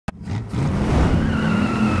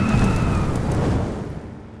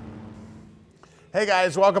Hey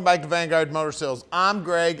guys, welcome back to Vanguard Motor Sales. I'm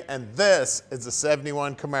Greg and this is the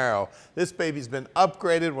 71 Camaro. This baby's been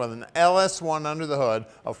upgraded with an LS1 under the hood,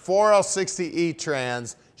 a 4L60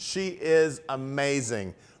 E-Trans. She is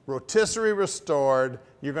amazing. Rotisserie restored.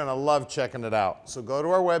 You're gonna love checking it out. So go to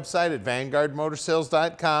our website at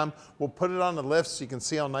vanguardmotorsales.com. We'll put it on the lift so you can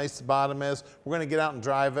see how nice the bottom is. We're gonna get out and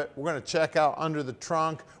drive it. We're gonna check out under the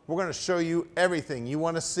trunk. We're gonna show you everything you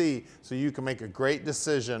wanna see so you can make a great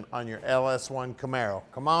decision on your LS1 Camaro.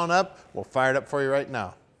 Come on up, we'll fire it up for you right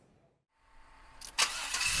now.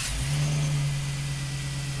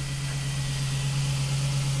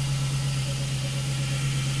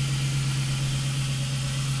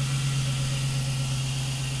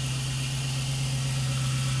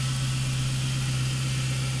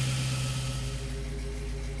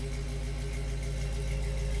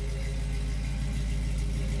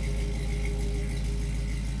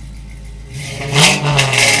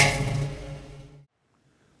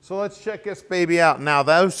 So let's check this baby out. Now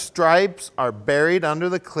those stripes are buried under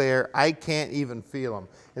the clear. I can't even feel them.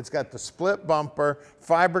 It's got the split bumper,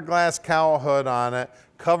 fiberglass cowl hood on it,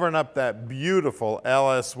 covering up that beautiful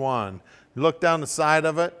LS1. Look down the side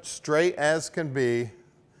of it, straight as can be.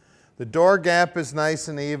 The door gap is nice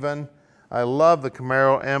and even. I love the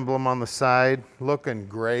Camaro emblem on the side, looking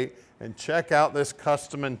great. And check out this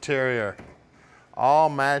custom interior. All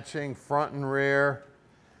matching front and rear.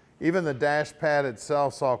 Even the dash pad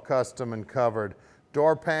itself's all custom and covered.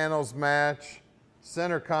 Door panels match.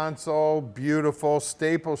 Center console, beautiful.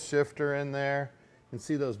 Staple shifter in there. You can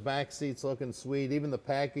see those back seats looking sweet. Even the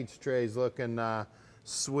package trays looking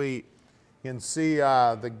sweet. You can see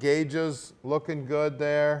the gauges looking good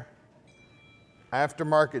there.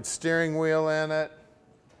 Aftermarket steering wheel in it.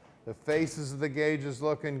 The faces of the gauges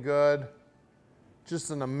looking good.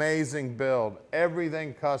 Just an amazing build.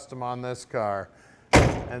 Everything custom on this car.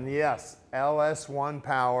 And yes, LS1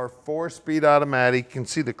 power, 4-speed automatic. You can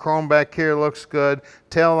see the chrome back here looks good.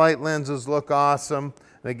 Tail light lenses look awesome.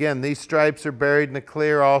 And again, these stripes are buried in the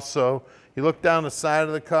clear also. You look down the side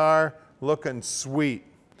of the car, looking sweet.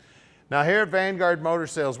 Now here at Vanguard Motor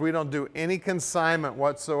Sales, we don't do any consignment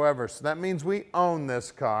whatsoever. So that means we own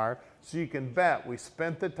this car. So you can bet we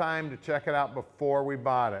spent the time to check it out before we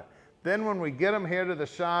bought it. Then when we get them here to the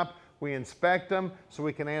shop, we inspect them so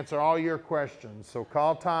we can answer all your questions. So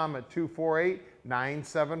call Tom at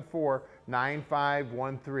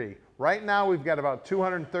 248-974-9513. Right now we've got about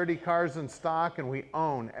 230 cars in stock and we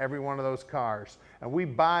own every one of those cars. And we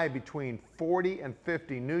buy between 40 and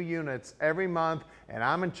 50 new units every month and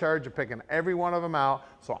I'm in charge of picking every one of them out.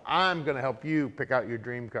 So I'm gonna help you pick out your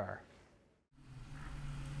dream car.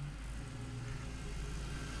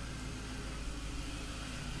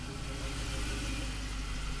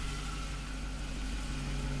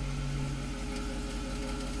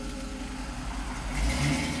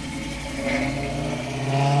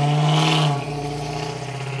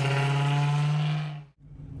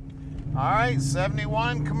 All right,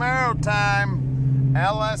 71 Camaro time.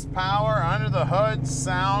 LS power under the hood,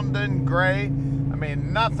 sounding great. I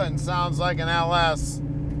mean, nothing sounds like an LS.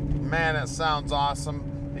 Man, it sounds awesome.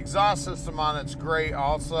 The exhaust system on it's great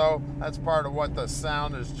also. That's part of what the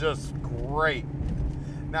sound is, just great.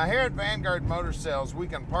 Now here at Vanguard Motor Sales, we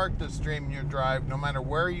can park this dream in your drive no matter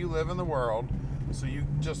where you live in the world. So you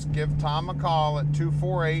just give Tom a call at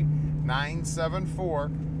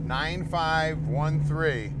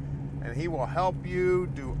 248-974-9513. And he will help you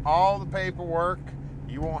do all the paperwork.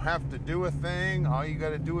 You won't have to do a thing. All you got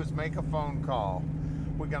to do is make a phone call.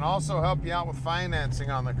 We can also help you out with financing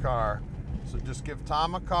on the car. So just give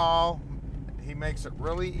Tom a call. He makes it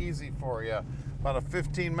really easy for you. About a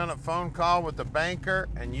 15-minute phone call with the banker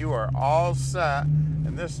and you are all set.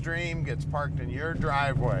 And this dream gets parked in your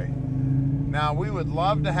driveway. Now we would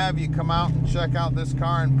love to have you come out and check out this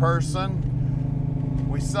car in person.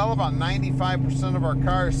 We sell about 95% of our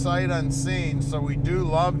cars sight unseen, so we do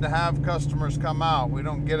love to have customers come out. We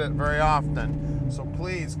don't get it very often. So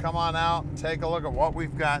please come on out and take a look at what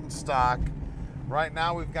we've got in stock. Right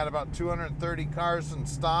now we've got about 230 cars in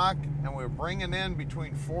stock and we're bringing in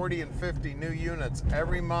between 40 and 50 new units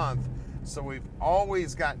every month. So we've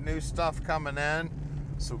always got new stuff coming in.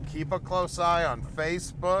 So keep a close eye on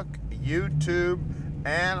Facebook, YouTube,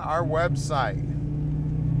 and our website.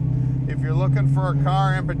 If you're looking for a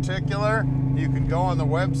car in particular, you can go on the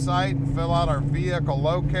website and fill out our vehicle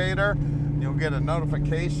locator. You'll get a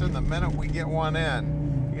notification the minute we get one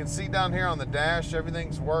in. You can see down here on the dash,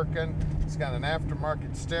 everything's working. It's got an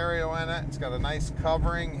aftermarket stereo in it. It's got a nice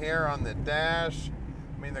covering here on the dash.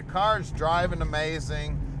 I mean, the car's driving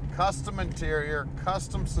amazing. Custom interior,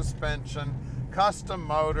 custom suspension, custom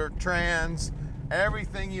motor, trans.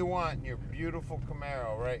 Everything you want in your beautiful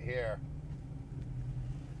Camaro right here.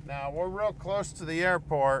 Now, we're real close to the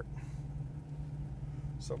airport,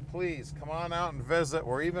 so please come on out and visit.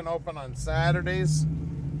 We're even open on Saturdays.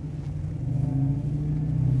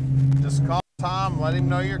 Just call Tom, let him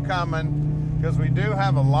know you're coming, because we do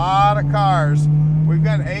have a lot of cars. We've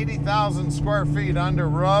got 80,000 square feet under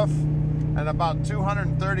roof and about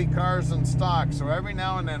 230 cars in stock. So every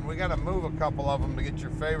now and then we got to move a couple of them to get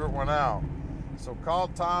your favorite one out. So call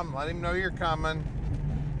Tom, let him know you're coming.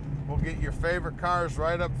 We'll get your favorite cars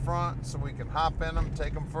right up front so we can hop in them,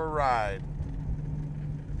 take them for a ride.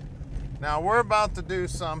 Now we're about to do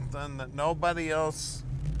something that nobody else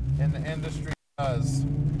in the industry does.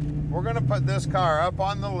 We're going to put this car up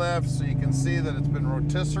on the lift so you can see that it's been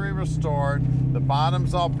rotisserie restored. The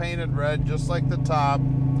bottom's all painted red just like the top.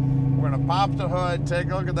 We're going to pop the hood, take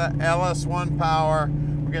a look at that LS1 power.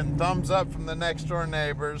 We're getting thumbs up from the next door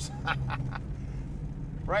neighbors.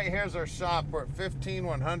 Right here's our shop. We're at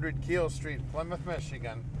 15100 Keel Street, Plymouth,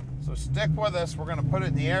 Michigan. So stick with us. We're going to put it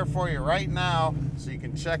in the air for you right now so you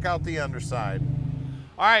can check out the underside.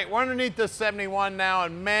 All right, we're underneath this 71 now,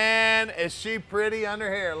 and man, is she pretty under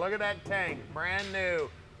here. Look at that tank, brand new.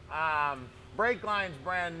 Brake line's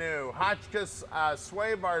brand new. Hotchkiss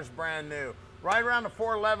sway bar's brand new. Right around the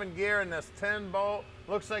 411 gear in this 10 bolt.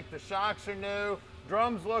 Looks like the shocks are new.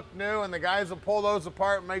 Drums look new, and the guys will pull those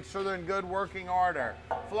apart and make sure they're in good working order.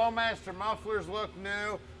 FlowMaster mufflers look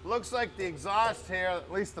new. Looks like the exhaust here,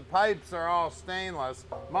 at least the pipes are all stainless.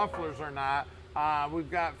 Mufflers are not. We've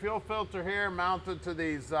got fuel filter here mounted to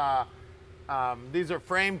these are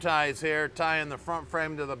frame ties here, tying the front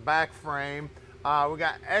frame to the back frame. We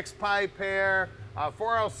got X pipe here,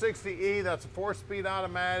 4L60E, that's a 4-speed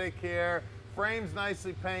automatic here. Frame's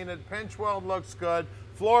nicely painted, pinch weld looks good.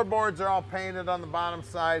 Floorboards are all painted on the bottom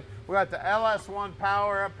side. We got the LS1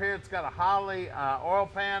 power up here. It's got a Holley oil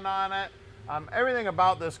pan on it. Everything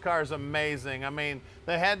about this car is amazing. I mean,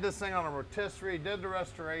 they had this thing on a rotisserie, did the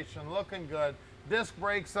restoration, looking good. Disc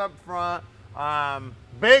brakes up front,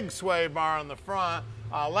 big sway bar on the front,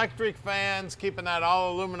 electric fans, keeping that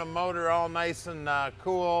all aluminum motor all nice and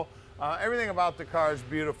cool. Everything about the car is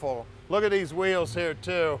beautiful. Look at these wheels here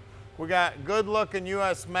too. We got good looking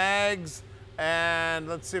US mags, and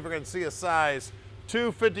let's see if we can see a size.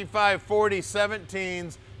 255/40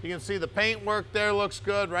 17s. You can see the paint work there looks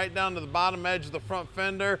good right down to the bottom edge of the front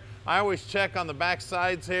fender. I always check on the back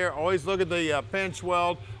sides here. Always look at the pinch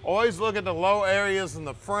weld. Always look at the low areas in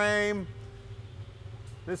the frame.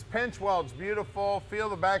 This pinch weld's beautiful. Feel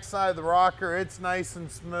the back side of the rocker. It's nice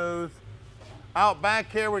and smooth. Out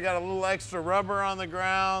back here, we got a little extra rubber on the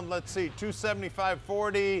ground. Let's see,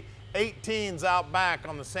 275/40 18s out back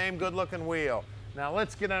on the same good looking wheel. Now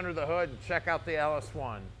let's get under the hood and check out the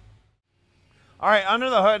LS1. All right, under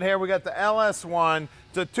the hood here, we got the LS1.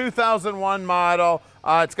 It's a 2001 model.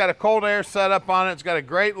 It's got a cold air setup on it. It's got a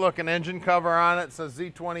great looking engine cover on it. It says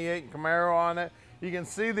Z28 and Camaro on it. You can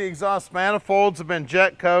see the exhaust manifolds have been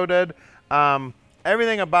jet coated.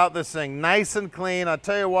 Everything about this thing, nice and clean. I'll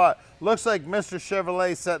tell you what, looks like Mr.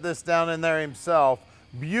 Chevrolet set this down in there himself.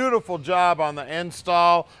 Beautiful job on the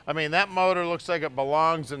install. I mean, that motor looks like it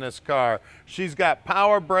belongs in this car. She's got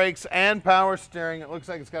power brakes and power steering. It looks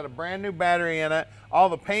like it's got a brand new battery in it. All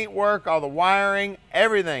the paint work, all the wiring,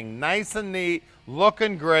 everything nice and neat,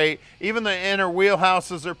 looking great. Even the inner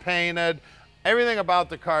wheelhouses are painted. Everything about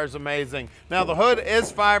the car is amazing. Now the hood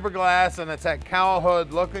is fiberglass and it's that cowl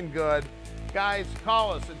hood looking good. Guys,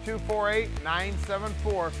 call us at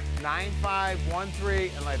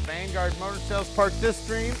 248-974-9513 and let Vanguard Motor Sales park this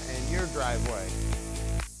dream in your driveway.